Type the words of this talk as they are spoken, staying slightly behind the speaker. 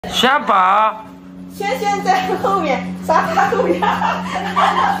萱宝，萱在后面，沙发后面，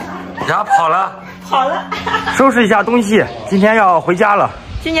然后跑了。跑了。收拾一下东西，今天要回家了。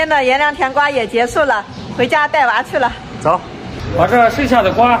今年的炎凉甜瓜也结束了，回家带娃去了。走，把这剩下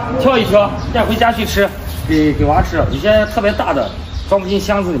的瓜挑一挑，带回家去吃，给娃吃。有些特别大的，装不进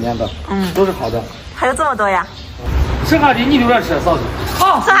箱子里面的，都是好的。还有这么多呀？剩下的你留着吃，嫂子。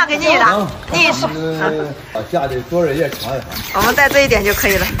好，剩下给你的，你吃。家里多人也尝一尝。我们带这一点就可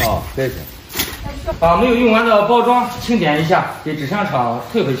以了。哦，对对。把没有用完的包装清点一下，给纸箱厂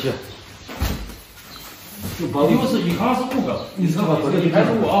退回去。保留是一行是5个，你测吧，这里还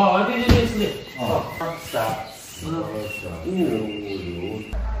是5啊？对，是的。哦，2、3、4、5、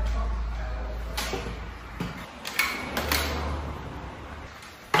6。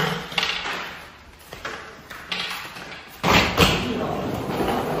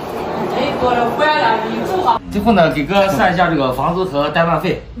最后呢，给哥算一下这个房租和代办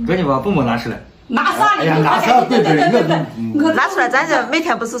费，哥你把蹦蹦拿出来。拿啥？哎呀，拿啥？对，拿出来，咱这每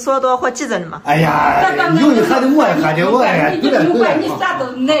天不是说多或记着呢吗？哎呀，有你还得我，还得我呀，对了。你啥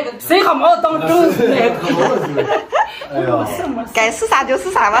都那个，谁还没当正事那个？哎呀，该是啥就是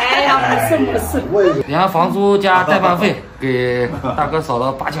啥吧。哎呀，没事。连房租加代办费，给大哥扫了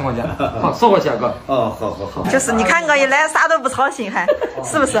8000块钱。好，送过去哥。哦，好。就是你看我一来啥都不操心，还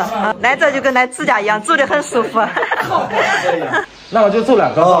是不是？来这就跟来自家一样，住得很舒服。那我就走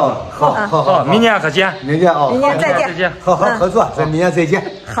了，哥。好，明年可见。明年啊，明年再见。好合作，咱明年再见。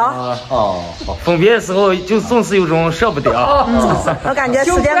好。好。分别的时候就总是有种舍不得啊。我感觉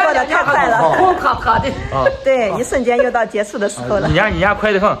时间过得太快了，红卡卡的。对，一瞬间又到结束的时候了。你家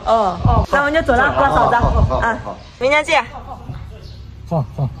快得很。哦，那我们就走了，哥嫂子。啊，明年见。好。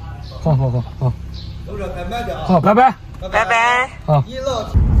走着开慢点啊。好，拜拜。拜拜。好。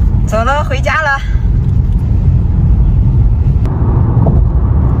走了，回家了。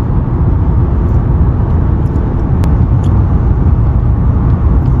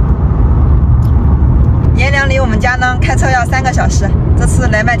炎凉离我们家呢，开车要3个小时。这次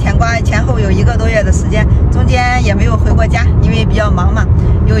来卖甜瓜，前后有1个多月的时间，中间也没有回过家，因为比较忙嘛。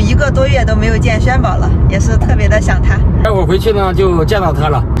有1个多月都没有见萱宝了，也是特别的想他。待会儿回去呢，就见到他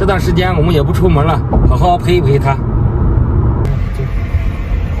了。这段时间我们也不出门了，好好陪一陪他。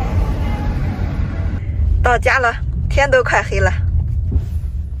到家了，天都快黑了。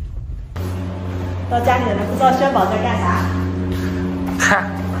到家里了，不知道萱宝在干啥。看。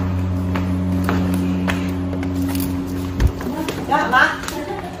妈，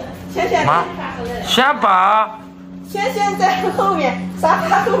萱妈，萱宝，萱在后面，沙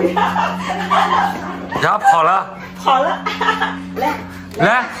发后面，然后跑了。跑了。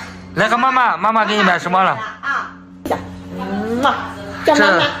来和妈妈给你买什么了？叫妈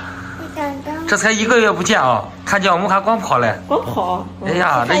妈。这才1个月不见啊，看见我们还光跑嘞。光跑。哎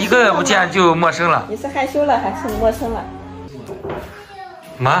呀，这1个月不见就陌生了。你是害羞了还是陌生了？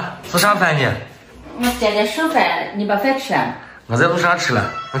妈，吃啥饭呢？我姐姐剩饭，你把饭吃。我在路上吃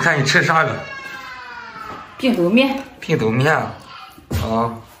了，我看你吃啥了？pin豆面。pin豆面啊。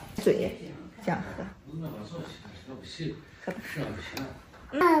哦。嘴，这样喝。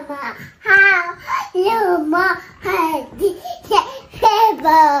妈妈好，有么海的太宝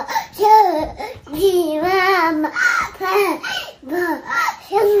手机妈妈太宝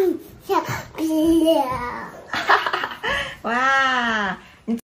生小皮了。哇，